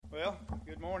Well,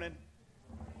 good morning.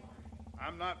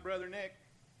 I'm not Brother Nick.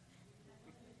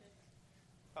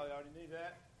 Probably already knew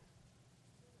that.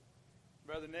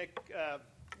 Brother Nick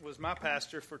was my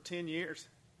pastor for 10 years.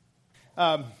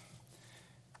 Brother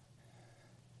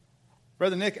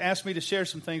Nick asked me to share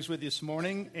some things with you this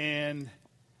morning, and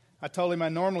I told him I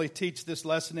normally teach this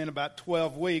lesson in about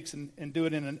 12 weeks and do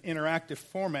it in an interactive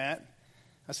format.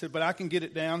 I said, but I can get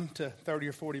it down to 30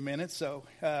 or 40 minutes, so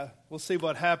we'll see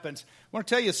what happens. I want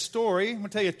to tell you a story. I'm going to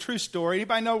tell you a true story.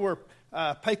 Anybody know where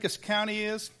Pecos County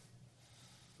is?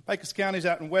 Pecos County is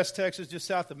out in West Texas, just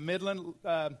south of Midland.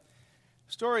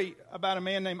 Story about a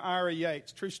man named Ira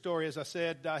Yates. True story, as I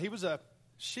said. He was a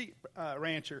sheep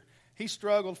rancher. He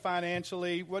struggled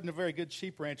financially, wasn't a very good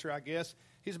sheep rancher, I guess.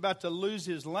 He's about to lose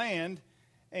his land,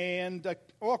 and an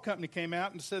oil company came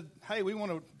out and said, hey, we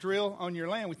want to drill on your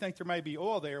land. We think there may be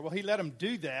oil there. Well, he let them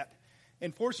do that,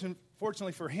 and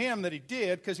fortunately for him that he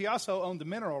did, because he also owned the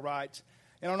mineral rights.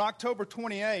 And on October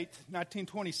 28,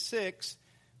 1926,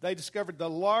 they discovered the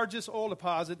largest oil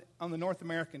deposit on the North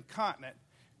American continent.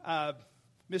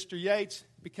 Mr. Yates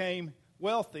became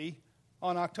wealthy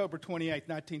on October 28,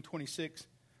 1926,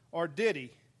 or did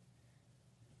he?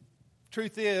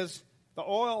 Truth is, the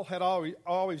oil had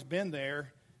always been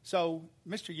there, so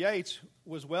Mr. Yates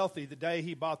was wealthy the day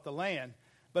he bought the land.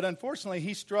 But unfortunately,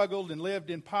 he struggled and lived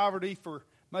in poverty for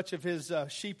much of his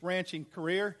sheep ranching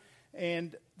career.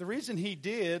 And the reason he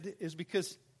did is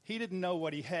because he didn't know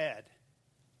what he had.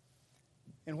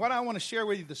 And what I want to share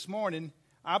with you this morning,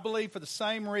 I believe for the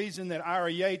same reason that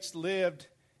Ira Yates lived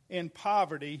in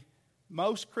poverty,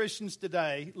 most Christians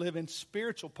today live in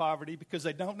spiritual poverty because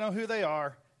they don't know who they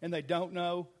are and they don't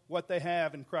know what they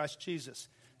have in Christ Jesus.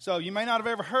 So you may not have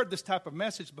ever heard this type of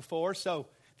message before, so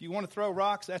if you want to throw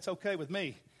rocks, that's okay with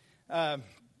me.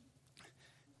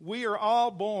 We are all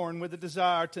born with a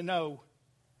desire to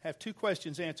have two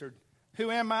questions answered. Who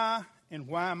am I and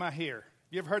why am I here?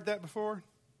 You ever heard that before?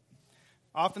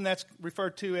 Often that's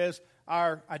referred to as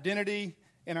our identity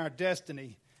and our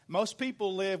destiny. Most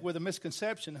people live with a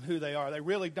misconception of who they are. They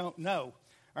really don't know.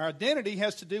 Our identity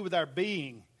has to do with our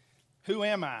being. Who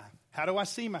am I? How do I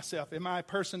see myself? Am I a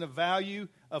person of value,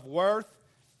 of worth?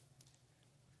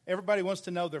 Everybody wants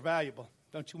to know they're valuable.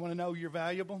 Don't you want to know you're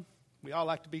valuable? We all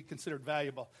like to be considered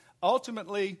valuable.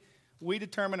 Ultimately, we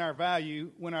determine our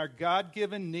value when our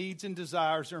God-given needs and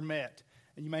desires are met.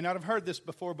 And you may not have heard this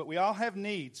before, but we all have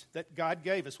needs that God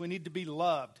gave us. We need to be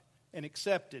loved and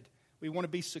accepted. We want to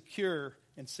be secure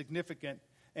and significant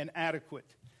and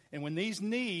adequate. And when these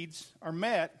needs are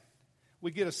met,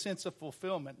 we get a sense of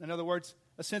fulfillment. In other words,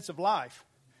 a sense of life.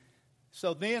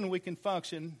 So then we can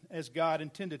function as God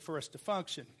intended for us to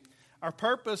function. Our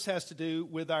purpose has to do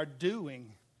with our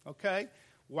doing, okay?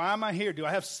 Why am I here? Do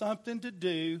I have something to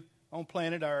do on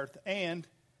planet Earth? And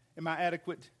am I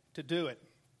adequate to do it?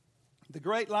 The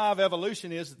great lie of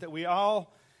evolution is that we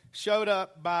all showed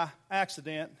up by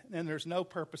accident and there's no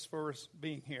purpose for us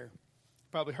being here.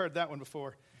 Probably heard that one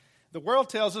before. The world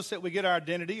tells us that we get our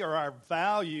identity or our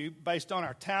value based on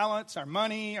our talents, our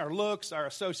money, our looks, our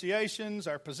associations,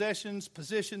 our possessions,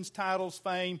 positions, titles,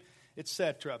 fame,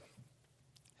 etc.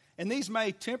 And these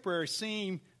may temporarily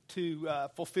seem to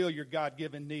fulfill your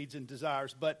God-given needs and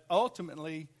desires, but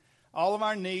ultimately, all of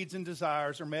our needs and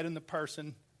desires are met in the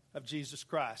person of Jesus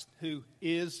Christ, who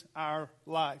is our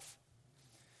life.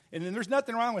 And then there's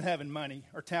nothing wrong with having money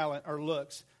or talent or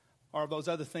looks or those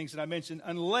other things that I mentioned,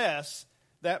 unless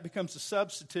that becomes a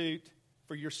substitute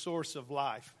for your source of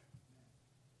life.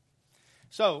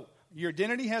 So, your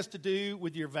identity has to do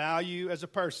with your value as a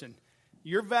person.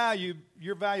 You're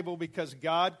valuable because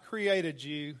God created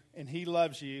you and He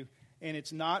loves you, and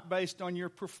it's not based on your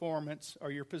performance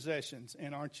or your possessions.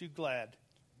 And aren't you glad?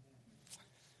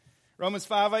 Romans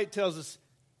 5:8 tells us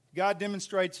God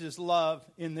demonstrates His love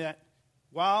in that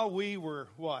while we were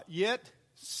what? Yet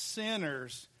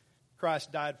sinners,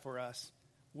 Christ died for us.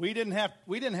 We didn't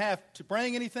have to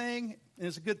bring anything, and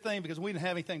it's a good thing because we didn't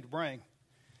have anything to bring. I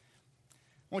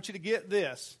want you to get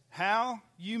this. How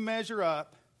you measure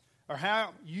up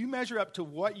to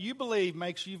what you believe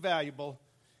makes you valuable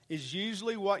is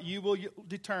usually what you will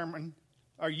determine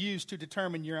or use to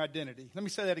determine your identity. Let me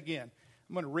say that again.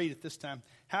 I'm going to read it this time.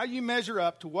 How you measure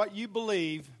up to what you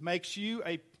believe makes you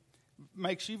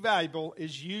valuable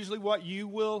is usually what you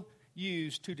will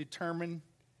use to determine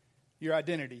your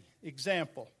identity.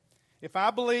 Example, if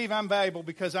I believe I'm valuable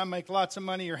because I make lots of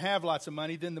money or have lots of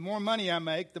money, then the more money I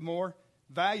make, the more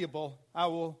valuable I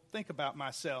will think about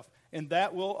myself. And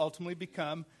that will ultimately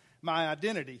become my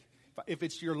identity. If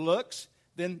it's your looks,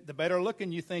 then the better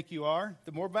looking you think you are,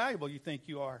 the more valuable you think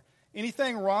you are.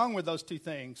 Anything wrong with those two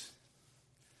things?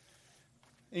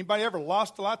 Anybody ever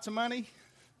lost lots of money?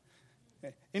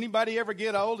 Anybody ever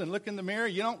get old and look in the mirror?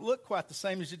 You don't look quite the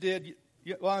same as you did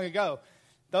long ago.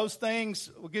 Those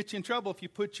things will get you in trouble if you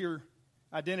put your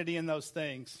identity in those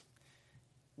things.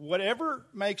 Whatever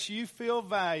makes you feel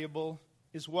valuable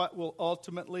is what will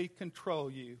ultimately control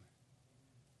you.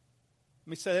 Let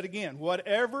me say that again.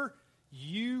 Whatever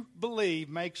you believe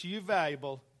makes you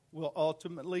valuable will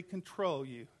ultimately control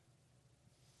you.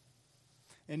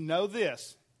 And know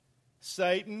this,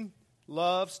 Satan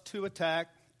loves to attack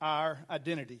our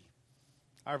identity,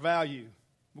 our value.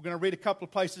 We're going to read a couple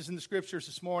of places in the Scriptures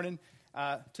this morning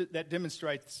that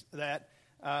demonstrates that.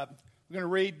 We're going to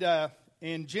read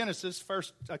in Genesis,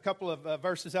 a couple of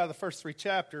verses out of the first 3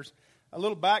 chapters. A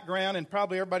little background, and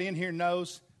probably everybody in here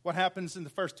knows what happens in the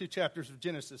first 2 chapters of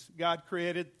Genesis. God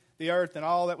created the earth and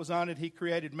all that was on it. He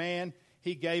created man.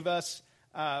 He gave us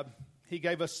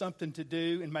something to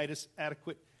do and made us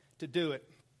adequate to do it.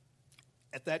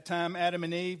 At that time, Adam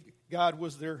and Eve, God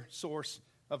was their source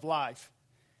of life.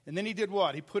 And then he did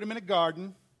what? He put them in a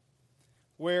garden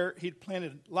where he'd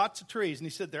planted lots of trees. And he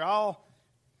said they're all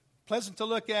pleasant to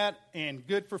look at and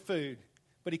good for food.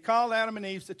 But he called Adam and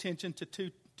Eve's attention to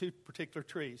two particular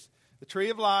trees. The tree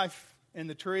of life and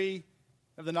the tree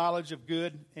of the knowledge of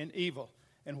good and evil.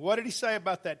 And what did he say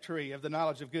about that tree of the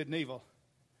knowledge of good and evil?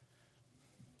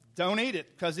 Don't eat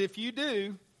it, because if you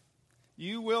do,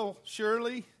 you will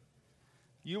surely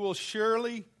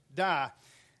die.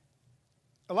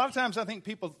 A lot of times I think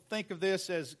people think of this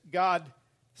as God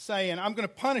saying, I'm going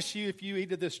to punish you if you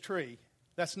eat of this tree.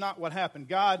 That's not what happened.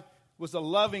 God was a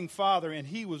loving Father, and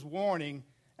he was warning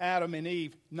Adam and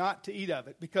Eve not to eat of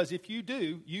it, because if you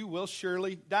do, you will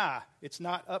surely die. It's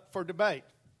not up for debate.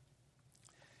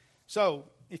 So,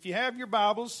 if you have your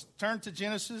Bibles, turn to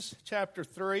Genesis chapter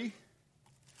 3.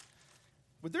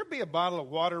 Would there be a bottle of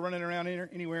water running around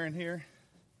anywhere in here?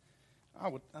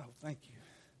 Oh, thank you.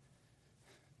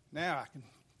 Now I can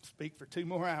speak for 2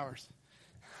 more hours.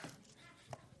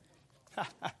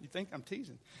 You think I'm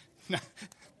teasing?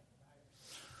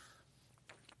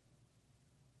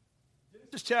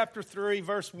 Genesis chapter 3,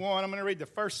 verse 1. I'm going to read the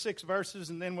first 6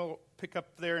 verses, and then we'll pick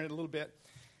up there in a little bit.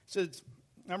 It says,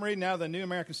 I'm reading now the New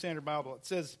American Standard Bible. It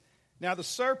says, Now the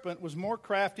serpent was more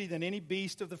crafty than any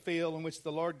beast of the field in which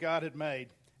the Lord God had made.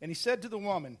 And he said to the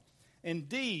woman,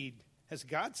 Indeed, has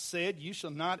God said, You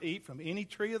shall not eat from any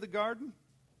tree of the garden?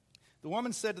 The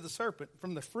woman said to the serpent,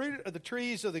 From the fruit of the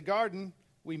trees of the garden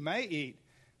we may eat,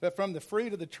 but from the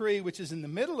fruit of the tree which is in the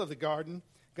middle of the garden,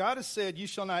 God has said, You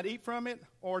shall not eat from it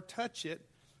or touch it,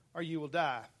 or you will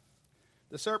die.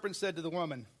 The serpent said to the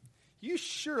woman, You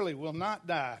surely will not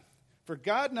die, for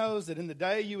God knows that in the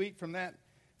day you eat from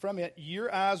it,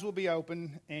 your eyes will be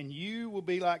open, and you will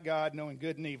be like God, knowing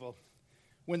good and evil.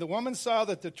 When the woman saw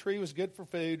that the tree was good for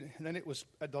food, and that it was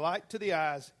a delight to the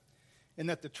eyes, and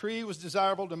that the tree was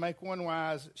desirable to make one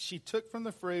wise, she took from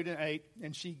the fruit and ate,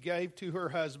 and she gave to her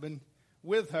husband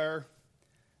with her,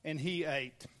 and he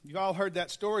ate. You've all heard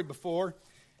that story before.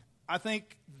 I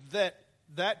think that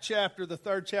chapter, the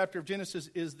 3rd chapter of Genesis,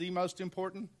 is the most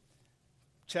important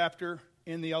chapter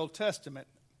in the Old Testament.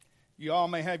 You all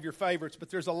may have your favorites, but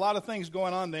there's a lot of things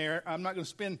going on there. I'm not going to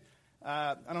spend,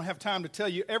 I don't have time to tell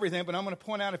you everything, but I'm going to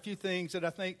point out a few things that I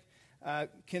think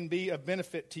can be of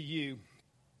benefit to you.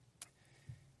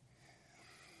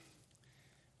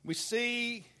 We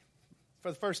see, for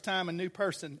the first time, a new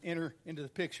person enter into the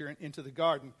picture, into the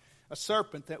garden. A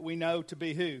serpent that we know to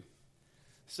be who?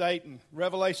 Satan.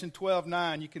 Revelation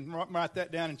 12:9. You can write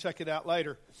that down and check it out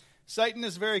later. Satan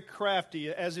is very crafty,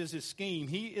 as is his scheme.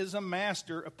 He is a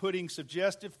master of putting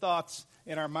suggestive thoughts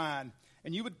in our mind.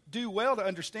 And you would do well to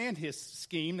understand his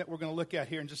scheme that we're going to look at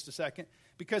here in just a second,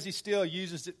 because he still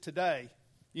uses it today.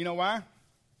 You know why?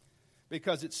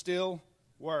 Because it still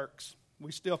works.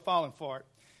 We're still falling for it.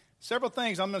 Several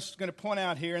things I'm just going to point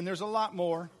out here, and there's a lot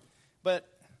more, but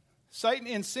Satan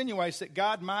insinuates that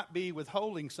God might be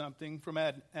withholding something from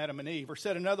Adam and Eve, or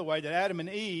said another way, that Adam and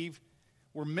Eve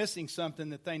were missing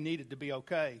something that they needed to be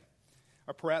okay,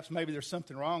 or perhaps maybe there's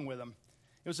something wrong with them.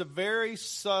 It was a very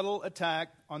subtle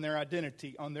attack on their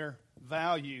identity, on their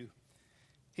value.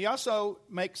 He also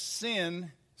makes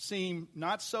sin seem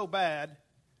not so bad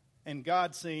and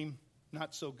God seem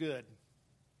not so good.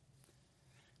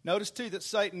 Notice, too, that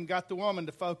Satan got the woman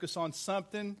to focus on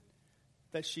something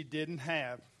that she didn't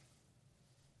have.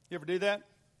 You ever do that?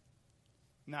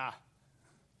 Nah.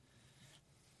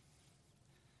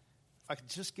 If I could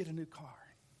just get a new car.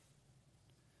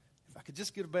 If I could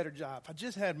just get a better job. If I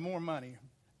just had more money.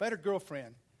 Better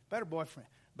girlfriend. Better boyfriend.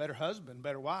 Better husband.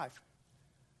 Better wife.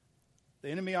 The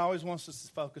enemy always wants us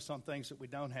to focus on things that we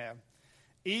don't have.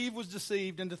 Eve was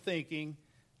deceived into thinking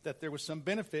that there was some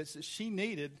benefits that she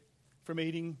needed from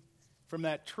eating from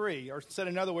that tree. Or said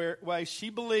another way, she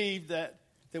believed that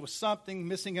there was something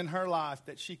missing in her life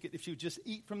that she could, if she would just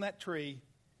eat from that tree,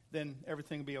 then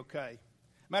everything would be okay.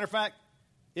 Matter of fact,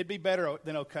 it'd be better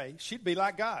than okay. She'd be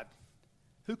like God.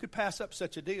 Who could pass up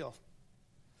such a deal?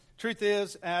 Truth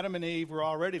is, Adam and Eve were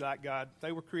already like God.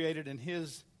 They were created in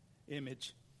His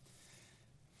image.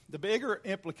 The bigger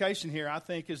implication here, I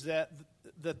think, is that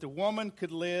the woman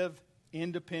could live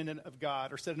independent of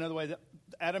God. Or said another way, that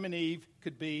Adam and Eve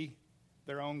could be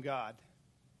their own God.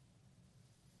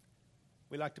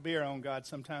 We like to be our own God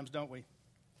sometimes, don't we?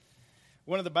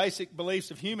 One of the basic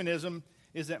beliefs of humanism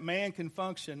is that man can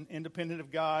function independent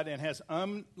of God and has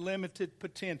unlimited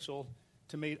potential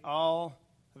to meet all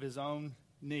of his own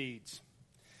needs.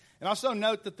 And also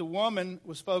note that the woman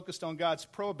was focused on God's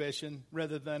prohibition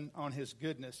rather than on His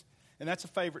goodness. And that's a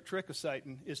favorite trick of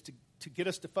Satan, is to get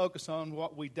us to focus on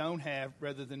what we don't have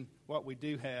rather than what we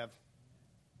do have.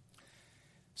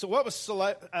 So what was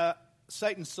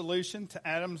Satan's solution to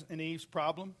Adam's and Eve's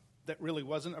problem that really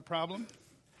wasn't a problem?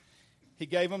 He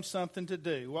gave them something to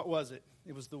do. What was it?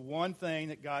 It was the one thing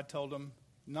that God told them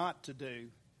not to do.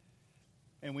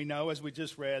 And we know, as we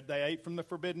just read, they ate from the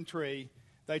forbidden tree.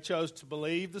 They chose to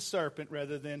believe the serpent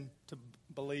rather than to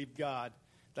believe God.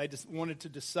 They just wanted to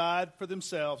decide for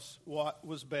themselves what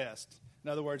was best. In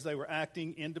other words, they were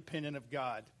acting independent of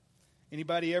God.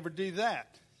 Anybody ever do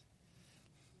that?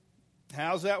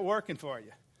 How's that working for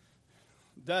you?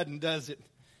 Doesn't, does it?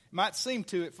 Might seem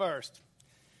to at first.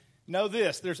 Know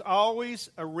this, there's always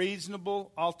a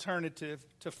reasonable alternative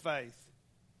to faith.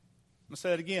 I'm going to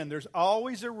say it again. There's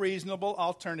always a reasonable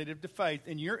alternative to faith,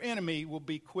 and your enemy will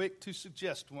be quick to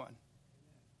suggest one.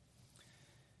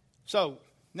 So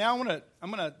now I'm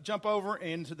going to jump over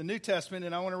into the New Testament,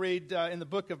 and I want to read in the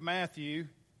book of Matthew,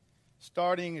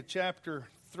 starting at chapter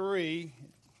 3.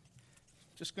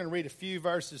 Just going to read a few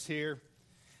verses here.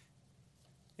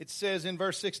 It says in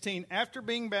verse 16, after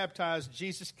being baptized,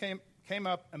 Jesus came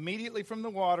up immediately from the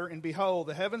water, and behold,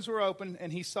 the heavens were opened,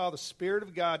 and he saw the Spirit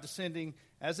of God descending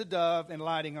as a dove and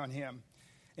lighting on him.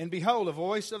 And behold, a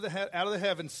voice out of the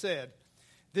heavens said,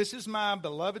 this is my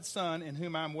beloved Son, in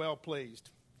whom I am well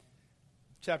pleased.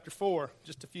 Chapter 4,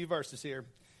 just a few verses here.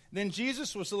 Then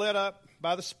Jesus was led up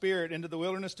by the Spirit into the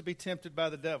wilderness to be tempted by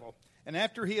the devil. And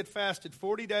after he had fasted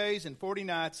 40 days and 40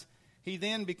 nights, he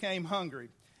then became hungry.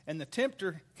 And the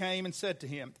tempter came and said to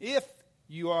him, if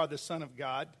you are the Son of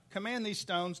God, command these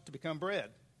stones to become bread.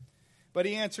 But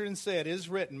he answered and said, it is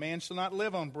written, man shall not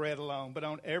live on bread alone, but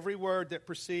on every word that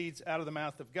proceeds out of the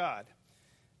mouth of God.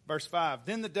 Verse 5,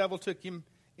 then the devil took him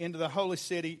into the holy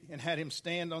city and had him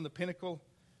stand on the pinnacle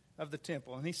of the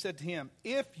temple. And he said to him,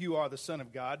 if you are the Son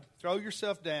of God, throw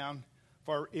yourself down,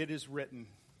 for it is written.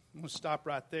 I'm going to stop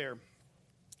right there.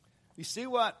 You see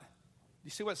what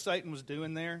Satan was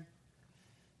doing there?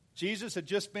 Jesus had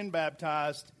just been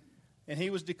baptized, and he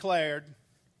was declared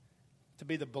to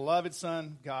be the beloved Son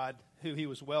of God, who he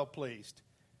was well pleased.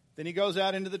 Then he goes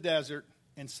out into the desert,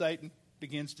 and Satan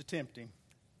begins to tempt him.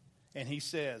 And he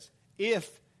says, if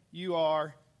you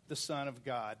are the Son of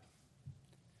God.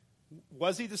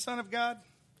 Was he the Son of God?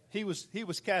 He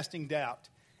was casting doubt.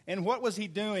 And what was he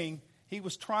doing? He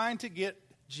was trying to get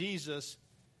Jesus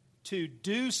to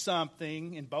do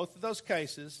something, in both of those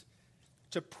cases,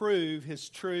 to prove his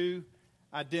true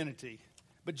identity.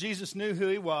 But Jesus knew who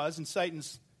he was, and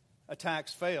Satan's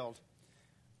attacks failed.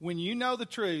 When you know the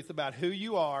truth about who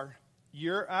you are,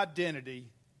 your identity,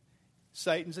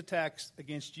 Satan's attacks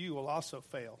against you will also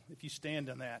fail if you stand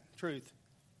on that truth.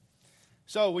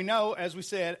 So we know, as we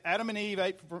said, Adam and Eve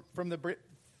ate from the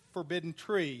forbidden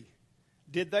tree.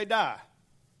 Did they die?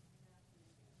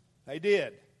 They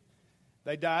did.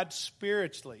 They died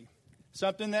spiritually.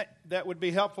 Something that would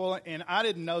be helpful, and I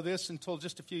didn't know this until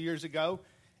just a few years ago.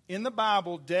 In the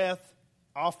Bible, death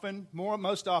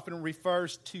most often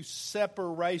refers to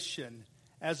separation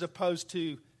as opposed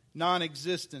to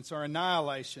non-existence or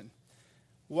annihilation.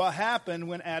 What happened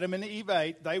when Adam and Eve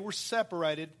ate, they were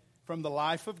separated from the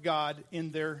life of God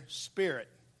in their spirit.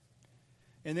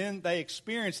 And then they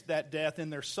experienced that death in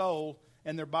their soul,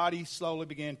 and their body slowly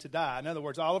began to die. In other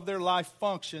words, all of their life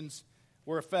functions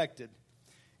were affected.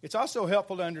 It's also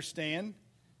helpful to understand,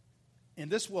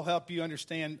 and this will help you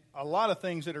understand a lot of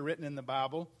things that are written in the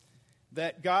Bible,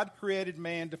 that God created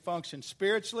man to function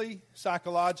spiritually,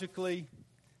 psychologically,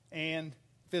 and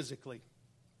physically.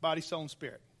 Body, soul, and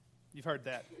spirit. You've heard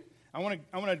that. I want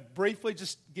to briefly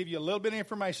just give you a little bit of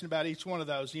information about each one of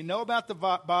those. You know about the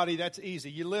body, that's easy.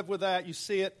 You live with that, you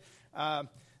see it.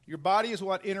 Your body is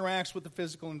what interacts with the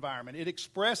physical environment. It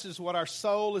expresses what our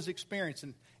soul is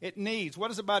experiencing. It needs. What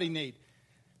does the body need?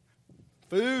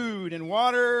 food and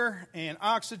water and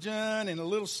oxygen and a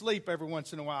little sleep every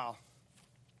once in a while.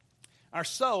 Our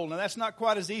soul, now that's not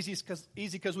quite as easy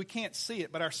because we can't see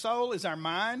it, but our soul is our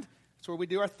mind. It's where we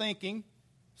do our thinking.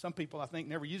 Some people, I think,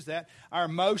 never use that. Our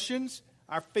emotions,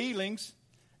 our feelings,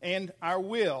 and our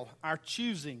will, our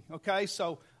choosing. Okay,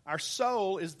 so our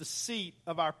soul is the seat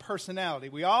of our personality.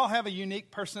 We all have a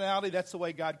unique personality. That's the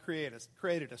way God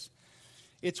created us.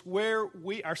 It's where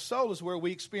our soul is where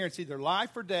we experience either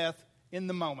life or death in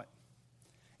the moment.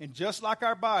 And just like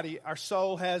our body, our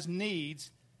soul has needs.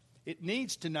 It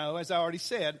needs to know, as I already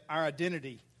said, our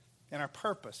identity and our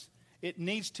purpose. It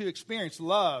needs to experience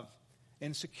love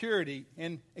and security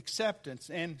and acceptance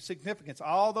and significance.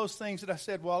 All those things that I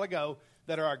said a while ago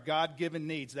that are our God-given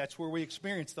needs. That's where we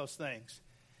experience those things.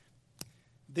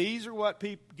 These are what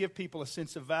give people a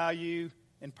sense of value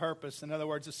and purpose. In other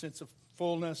words, a sense of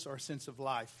fullness or a sense of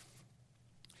life.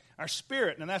 Our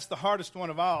spirit, and that's the hardest one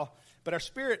of all, but our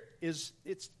spirit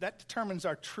that determines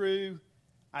our true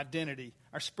identity.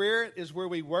 Our spirit is where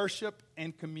we worship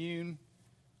and commune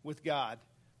with God.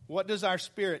 What does our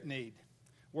spirit need?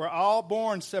 We're all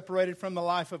born separated from the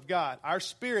life of God. Our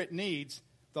spirit needs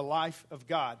the life of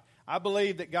God. I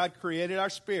believe that God created our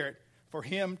spirit for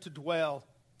Him to dwell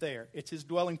there. It's His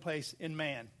dwelling place in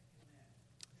man.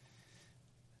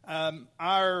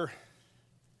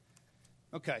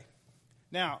 Okay.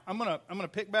 Now I'm gonna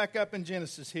pick back up in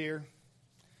Genesis here.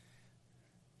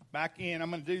 Back in,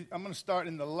 I'm going to start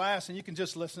in the last, and you can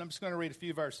just listen. I'm just going to read a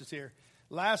few verses here.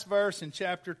 Last verse in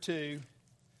chapter 2.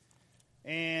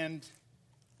 And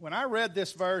when I read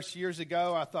this verse years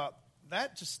ago, I thought,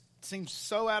 that just seems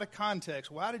so out of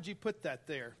context. Why did you put that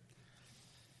there?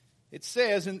 It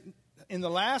says in the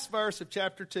last verse of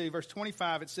chapter 2, verse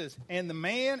 25, it says, "And the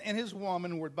man and his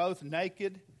woman were both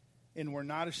naked and were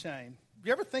not ashamed."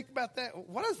 You ever think about that?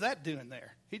 What is that doing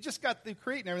there? He just got through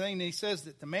creating everything, and he says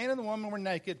that the man and the woman were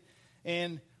naked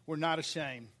and were not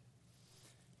ashamed.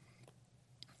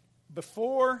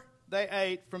 Before they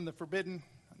ate from the forbidden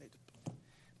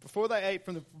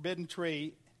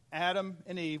tree, Adam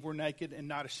and Eve were naked and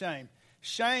not ashamed.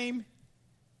 Shame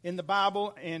in the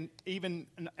Bible and even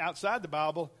outside the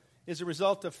Bible is a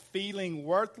result of feeling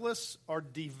worthless or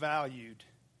devalued.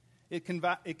 It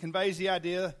conveys the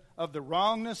idea of the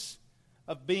wrongness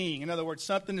of being. In other words,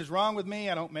 something is wrong with me.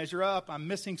 I don't measure up. I'm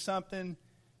missing something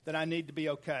that I need to be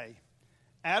okay.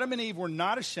 Adam and Eve were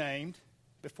not ashamed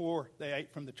before they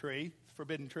ate from the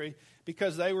forbidden tree,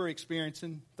 because they were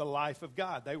experiencing the life of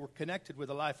God. They were connected with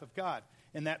the life of God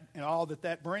and all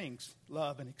that brings,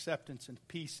 love and acceptance and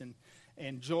peace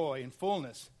and joy and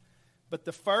fullness. But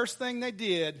the first thing they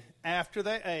did after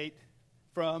they ate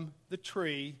from the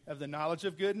tree of the knowledge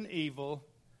of good and evil,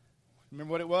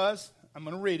 remember what it was? I'm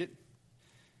going to read it.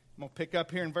 I'm going to pick up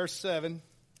here in verse 7.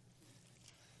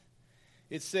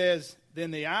 It says, "Then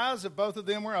the eyes of both of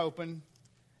them were open,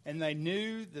 and they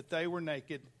knew that they were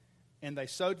naked, and they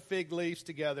sewed fig leaves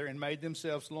together and made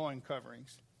themselves loin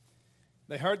coverings.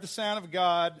 They heard the sound of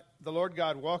God, the Lord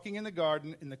God, walking in the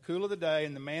garden in the cool of the day,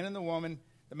 and the man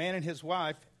and his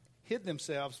wife hid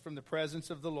themselves from the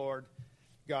presence of the Lord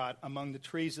God among the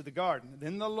trees of the garden.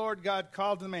 Then the Lord God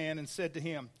called the man and said to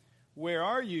him, 'Where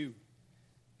are you?'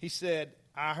 He said,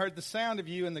 'I heard the sound of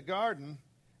you in the garden,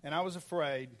 and I was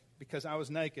afraid because I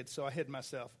was naked, so I hid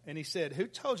myself.' And he said, 'Who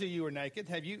told you you were naked?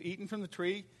 Have you eaten from the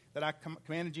tree that I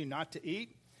commanded you not to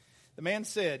eat?' The man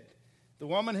said, 'The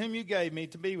woman whom you gave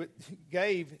to be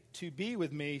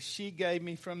with me, she gave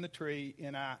me from the tree,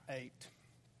 and I ate.'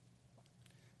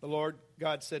 The Lord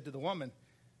God said to the woman,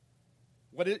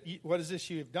 'What is this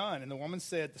you have done?' And the woman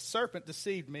said, 'The serpent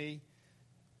deceived me,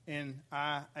 and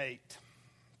I ate.'"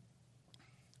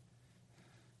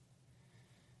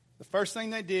 The first thing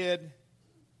they did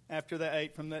after they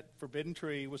ate from that forbidden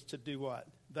tree was to do what?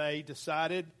 They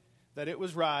decided that it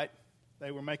was right.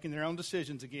 They were making their own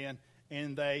decisions again,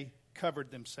 and they covered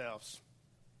themselves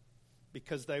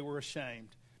because they were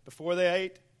ashamed. Before they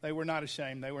ate, they were not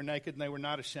ashamed. They were naked and they were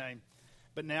not ashamed.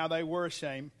 But now they were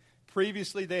ashamed.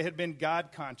 Previously, they had been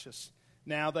God-conscious.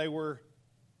 Now they were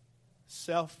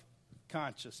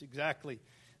self-conscious. Exactly.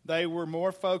 They were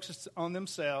more focused on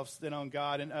themselves than on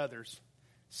God and others.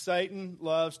 Satan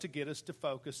loves to get us to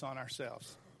focus on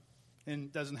ourselves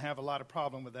and doesn't have a lot of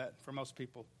problem with that for most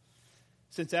people.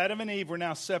 Since Adam and Eve were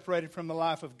now separated from the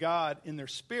life of God in their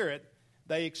spirit,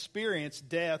 they experienced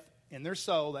death in their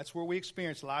soul. That's where we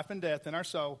experience life and death in our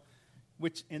soul,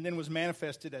 and then was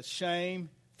manifested as shame,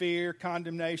 fear,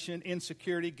 condemnation,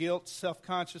 insecurity, guilt,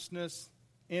 self-consciousness,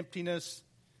 emptiness,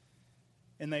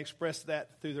 and they expressed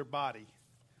that through their body.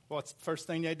 Well, it's the first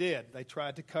thing they did. They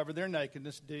tried to cover their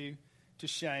nakedness due to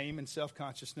shame and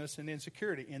self-consciousness and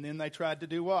insecurity. And then they tried to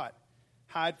do what?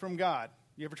 Hide from God.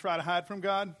 You ever try to hide from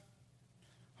God?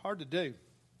 Hard to do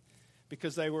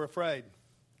because they were afraid.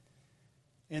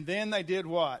 And then they did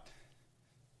what?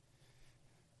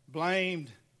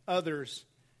 Blamed others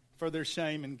for their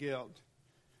shame and guilt.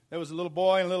 There was a little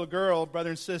boy and a little girl, brother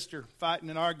and sister, fighting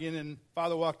and arguing, and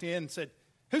father walked in and said,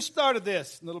 "Who started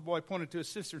this?" And the little boy pointed to his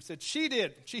sister and said, "She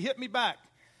did. She hit me back."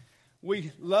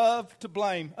 We love to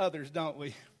blame others, don't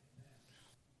we?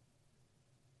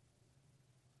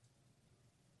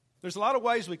 There's a lot of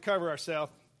ways we cover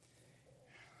ourselves.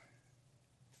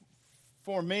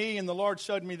 For me, and the Lord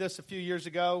showed me this a few years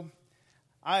ago,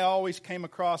 I always came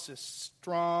across as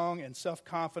strong and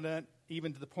self-confident,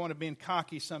 even to the point of being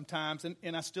cocky sometimes,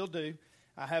 and I still do.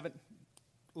 I haven't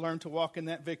learned to walk in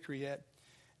that victory yet.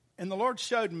 And the Lord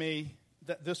showed me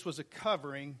that this was a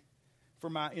covering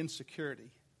for my insecurity.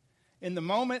 In the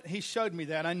moment He showed me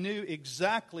that, I knew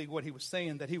exactly what He was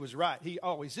saying, that He was right. He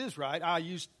always is right. I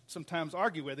used sometimes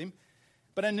argue with Him,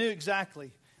 but I knew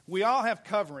exactly. We all have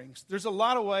coverings. There's a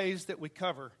lot of ways that we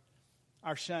cover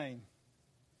our shame.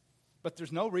 But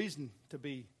there's no reason to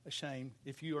be ashamed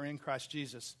if you are in Christ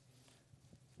Jesus.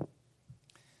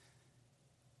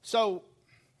 So,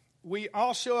 we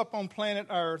all show up on planet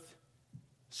Earth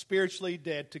spiritually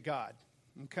dead to God.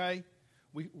 Okay?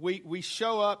 We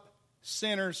show up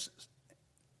sinners,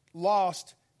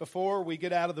 lost, before we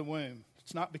get out of the womb.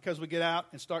 It's not because we get out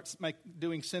and start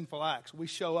doing sinful acts. We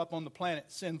show up on the planet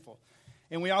sinful.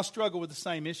 And we all struggle with the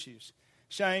same issues.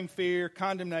 Shame, fear,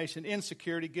 condemnation,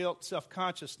 insecurity, guilt,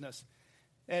 self-consciousness.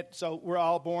 And so we're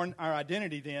all born, our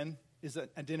identity then is an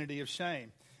identity of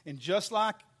shame. And just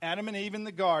like Adam and Eve in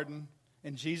the garden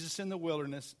and Jesus in the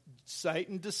wilderness,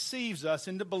 Satan deceives us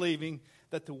into believing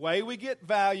that the way we get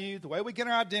value, the way we get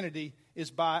our identity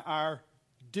is by our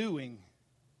doing.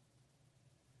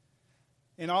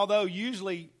 And although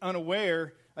usually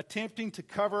unaware, attempting to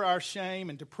cover our shame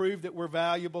and to prove that we're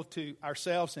valuable to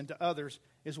ourselves and to others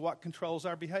is what controls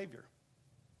our behavior.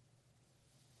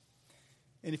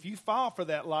 And if you fall for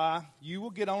that lie, you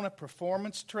will get on a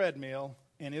performance treadmill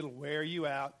and it'll wear you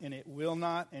out, and it will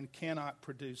not and cannot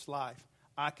produce life.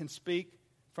 I can speak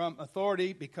from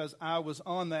authority because I was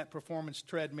on that performance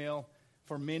treadmill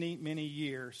for many, many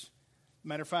years.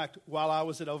 Matter of fact, while I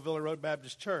was at Old Villa Road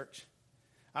Baptist Church,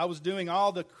 I was doing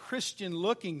all the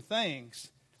Christian-looking things,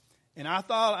 and I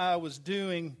thought I was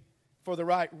doing for the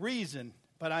right reason.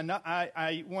 But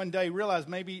I one day realized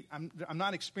maybe I'm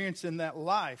not experiencing that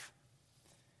life.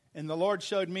 And the Lord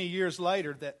showed me years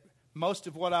later that most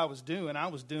of what I was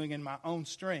doing in my own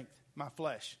strength, my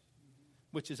flesh,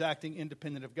 which is acting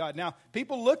independent of God. Now,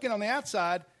 people looking on the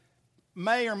outside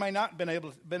may or may not have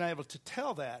been able to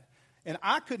tell that. And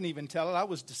I couldn't even tell it. I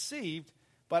was deceived.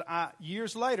 But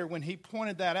years later, when He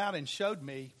pointed that out and showed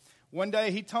me, one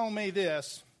day He told me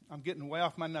this. I'm getting way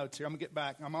off my notes here. I'm going to get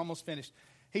back. I'm almost finished.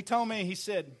 He told me, He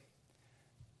said,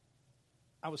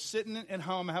 I was sitting at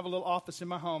home. I have a little office in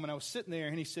my home, and I was sitting there,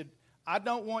 and He said, I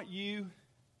don't want you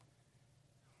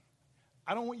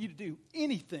to do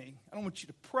anything. I don't want you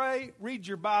to pray, read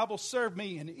your Bible, serve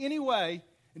me in any way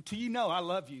until you know I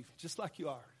love you just like you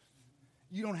are.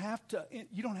 You don't have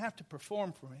to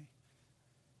perform for me.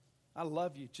 I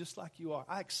love you just like you are.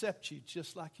 I accept you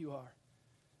just like you are.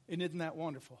 And isn't that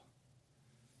wonderful?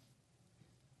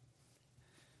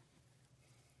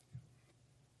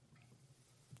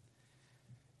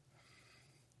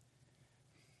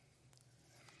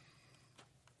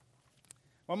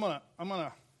 Well, I'm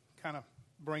gonna kind of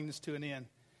bring this to an end.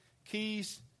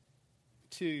 Keys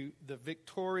to the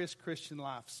victorious Christian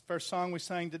life. First song we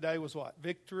sang today was what?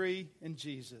 Victory in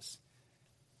Jesus.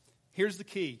 Here's the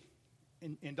key,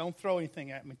 and don't throw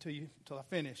anything at me until I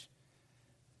finish.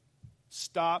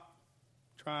 Stop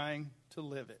trying to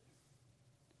live it.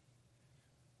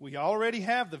 We already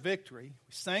have the victory.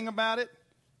 We sang about it.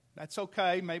 That's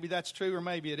okay. Maybe that's true or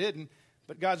maybe it isn't.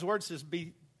 But God's word says,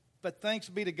 but thanks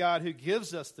be to God who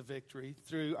gives us the victory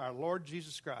through our Lord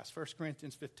Jesus Christ. 1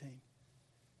 Corinthians 15.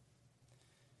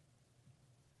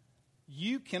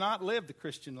 You cannot live the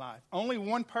Christian life. Only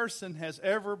one person has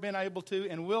ever been able to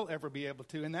and will ever be able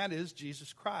to, and that is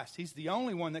Jesus Christ. He's the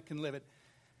only one that can live it.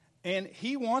 And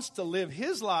He wants to live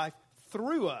His life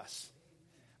through us.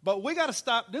 But we got to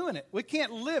stop doing it. We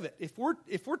can't live it. If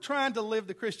we're trying to live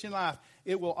the Christian life,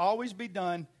 it will always be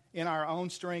done in our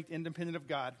own strength, independent of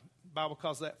God. The Bible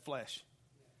calls that flesh.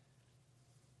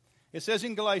 It says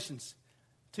in Galatians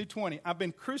 2:20, I've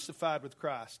been crucified with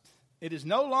Christ. It is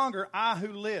no longer I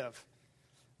who live,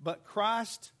 but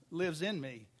Christ lives in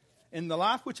me. In the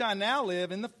life which I now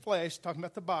live in the flesh, talking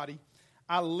about the body,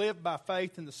 I live by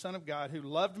faith in the Son of God who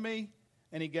loved me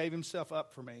and he gave himself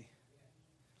up for me.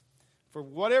 For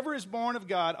whatever is born of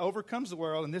God overcomes the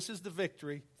world, and this is the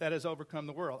victory that has overcome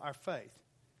the world, our faith.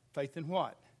 Faith in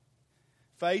what?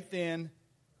 Faith in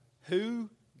who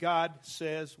God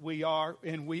says we are,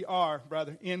 and we are,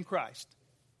 brother, in Christ.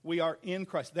 We are in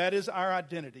Christ. That is our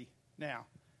identity now.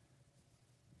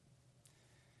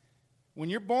 When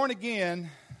you're born again,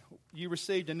 you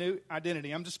received a new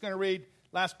identity. I'm just going to read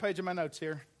last page of my notes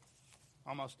here,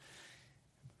 almost.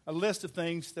 A list of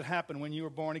things that happened when you were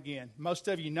born again. Most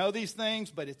of you know these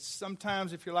things, but it's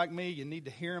sometimes, if you're like me, you need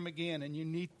to hear them again, and you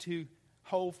need to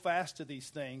hold fast to these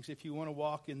things if you want to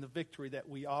walk in the victory that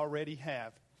we already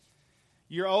have.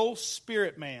 Your old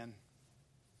spirit man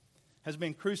has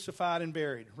been crucified and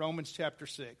buried. Romans chapter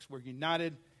 6. We're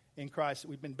united in Christ.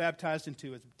 We've been baptized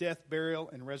into his death, burial,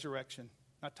 and resurrection.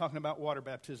 Not talking about water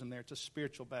baptism there. It's a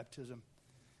spiritual baptism.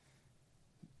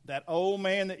 That old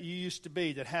man that you used to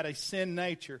be, that had a sin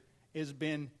nature, has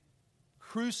been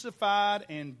crucified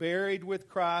and buried with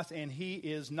Christ, and he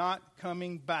is not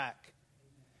coming back.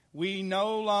 We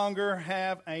no longer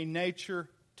have a nature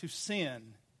to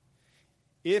sin.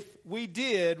 If we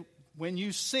did, when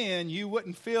you sin, you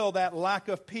wouldn't feel that lack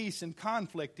of peace and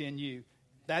conflict in you.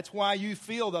 That's why you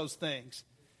feel those things,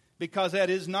 because that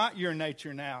is not your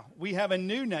nature now. We have a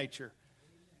new nature.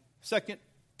 2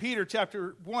 Peter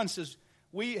chapter 1 says,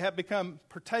 we have become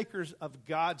partakers of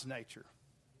God's nature.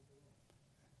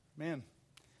 Man,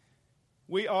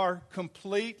 we are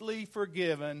completely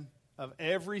forgiven of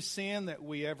every sin that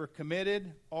we ever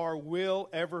committed or will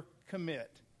ever commit.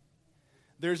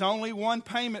 There's only one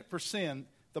payment for sin,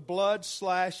 the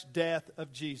blood/death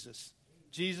of Jesus.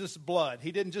 Jesus' blood.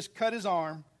 He didn't just cut his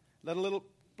arm, let a little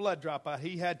blood drop out.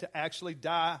 He had to actually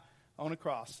die on a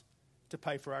cross to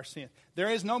pay for our sin. There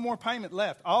is no more payment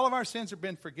left. All of our sins have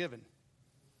been forgiven.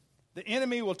 The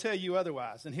enemy will tell you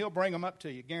otherwise, and he'll bring them up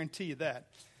to you. Guarantee you that.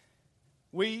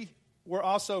 We were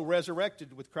also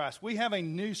resurrected with Christ. We have a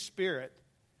new spirit.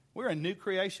 We're a new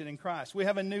creation in Christ. We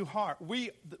have a new heart.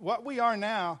 What we are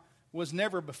now was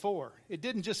never before. It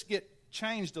didn't just get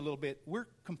changed a little bit. We're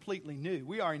completely new.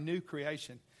 We are a new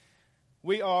creation.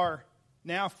 We are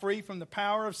now free from the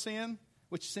power of sin,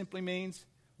 which simply means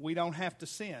we don't have to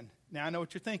sin. Now, I know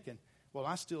what you're thinking. Well,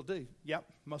 I still do. Yep,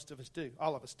 most of us do.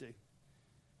 All of us do.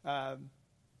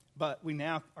 But we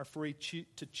now are free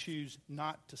to choose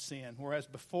not to sin. Whereas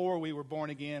before we were born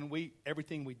again,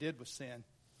 everything we did was sin.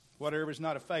 Whatever is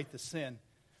not of faith is sin.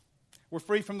 We're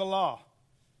free from the law.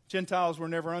 Gentiles were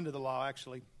never under the law,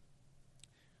 actually.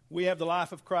 We have the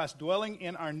life of Christ dwelling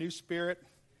in our new spirit.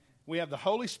 We have the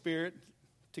Holy Spirit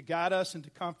to guide us and to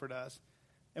comfort us.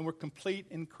 And we're complete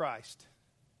in Christ,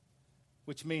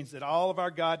 which means that all of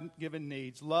our God-given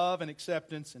needs, love and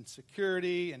acceptance and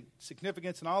security and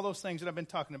significance and all those things that I've been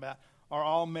talking about, are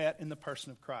all met in the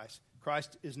person of Christ.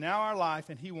 Christ is now our life,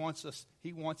 and he wants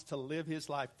to live his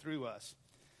life through us.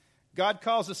 God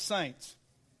calls us saints.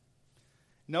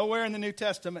 Nowhere in the New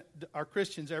Testament are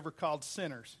Christians ever called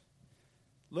sinners.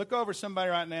 Look over somebody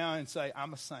right now and say,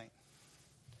 I'm a saint.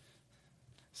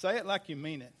 Say it like you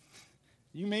mean it.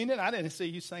 You mean it? I didn't see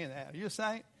you saying that. Are you a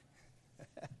saint?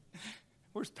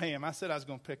 Where's Pam? I said I was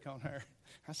going to pick on her.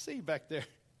 I see you back there.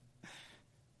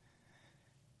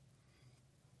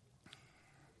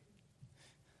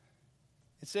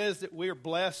 It says that we are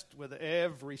blessed with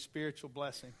every spiritual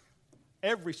blessing.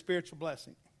 Every spiritual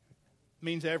blessing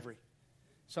means every.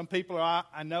 Some people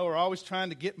I know are always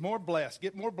trying to get more blessed,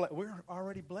 We're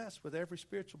already blessed with every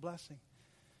spiritual blessing.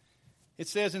 It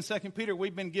says in 2 Peter,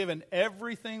 we've been given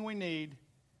everything we need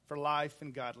for life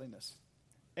and godliness.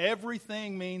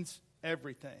 Everything means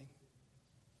everything.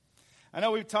 I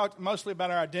know we've talked mostly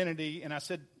about our identity, and I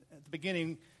said at the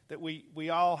beginning that we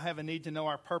all have a need to know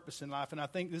our purpose in life, and I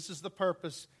think this is the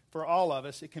purpose for all of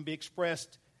us. It can be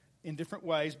expressed in different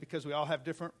ways because we all have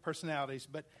different personalities,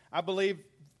 but I believe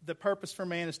the purpose for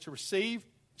man is to receive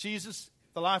Jesus,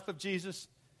 the life of Jesus,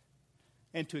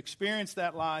 and to experience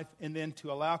that life, and then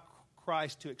to allow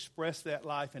Christ to express that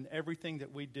life in everything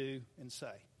that we do and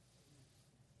say.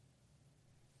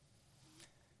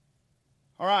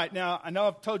 All right, now I know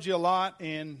I've told you a lot,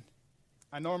 and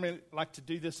I normally like to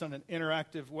do this in an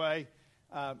interactive way.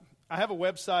 I have a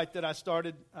website that I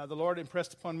started. The Lord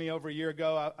impressed upon me over a year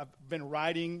ago. I've been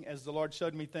writing as the Lord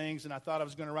showed me things, and I thought I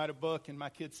was going to write a book, and my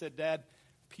kids said, Dad,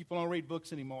 people don't read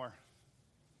books anymore.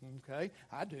 Okay,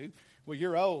 I do. Well,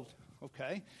 you're old.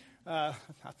 Okay. I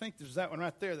think there's that one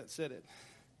right there that said it.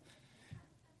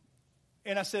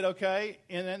 And I said, okay.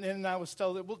 And then I was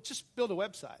told that, well, just build a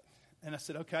website. And I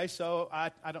said, okay. So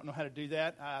I don't know how to do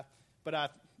that, but I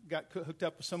got hooked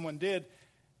up with someone did.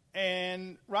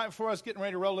 And right before I was getting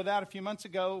ready to roll it out a few months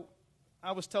ago,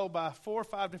 I was told by 4 or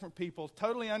 5 different people,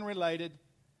 totally unrelated,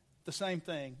 the same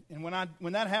thing. And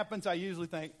when that happens, I usually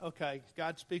think, okay,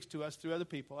 God speaks to us through other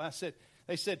people.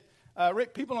 They said,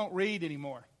 Rick, people don't read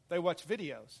anymore. They watch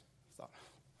videos. I thought,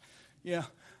 yeah,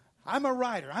 I'm a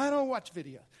writer. I don't watch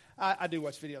videos. I do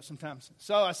watch videos sometimes.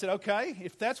 So I said, okay,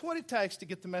 if that's what it takes to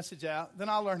get the message out, then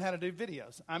I'll learn how to do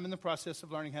videos. I'm in the process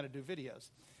of learning how to do videos.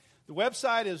 The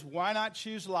website is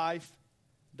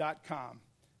whynotchooselife.com.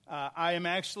 I am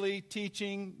actually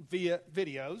teaching via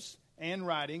videos and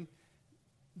writing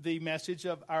the message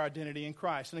of our identity in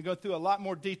Christ. And I go through a lot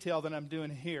more detail than I'm doing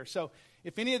here. So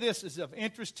if any of this is of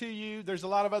interest to you, there's a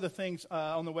lot of other things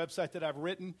on the website that I've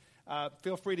written.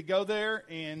 Feel free to go there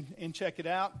and check it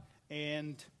out.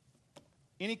 And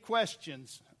any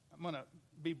questions, I'm going to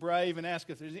be brave and ask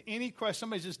if there's any question.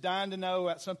 Somebody's just dying to know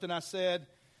about something I said.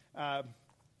 All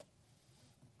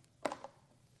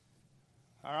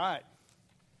right.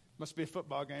 Must be a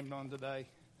football game on today.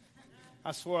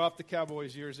 I swore off the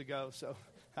Cowboys years ago, so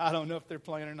I don't know if they're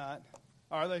playing or not.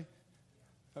 Are they?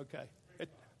 Okay.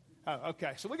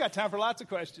 Okay. So we got time for lots of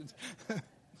questions. Listen,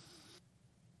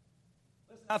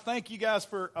 I thank you guys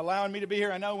for allowing me to be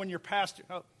here. I know when your pastor,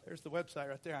 there's the website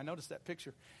right there. I noticed that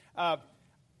picture.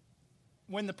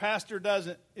 When the pastor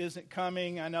isn't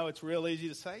coming, I know it's real easy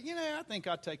to say, I think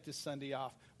I'll take this Sunday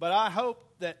off. But I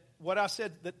hope that what I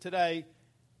said today,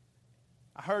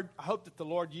 I hope that the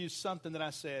Lord used something that I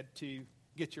said to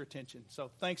get your attention. So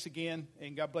thanks again,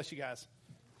 and God bless you guys.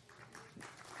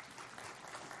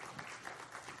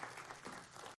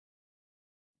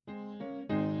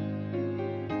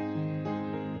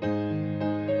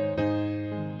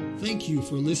 Thank you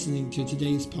for listening to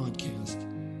today's podcast.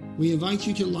 We invite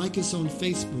you to like us on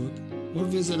Facebook or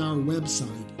visit our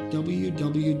website,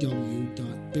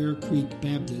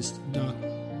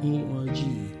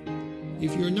 www.bearcreekbaptist.org.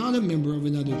 If you're not a member of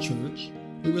another church,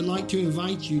 we would like to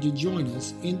invite you to join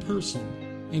us in person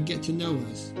and get to know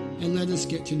us, and let us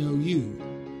get to know you.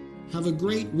 Have a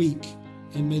great week,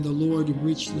 and may the Lord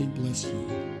richly bless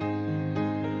you.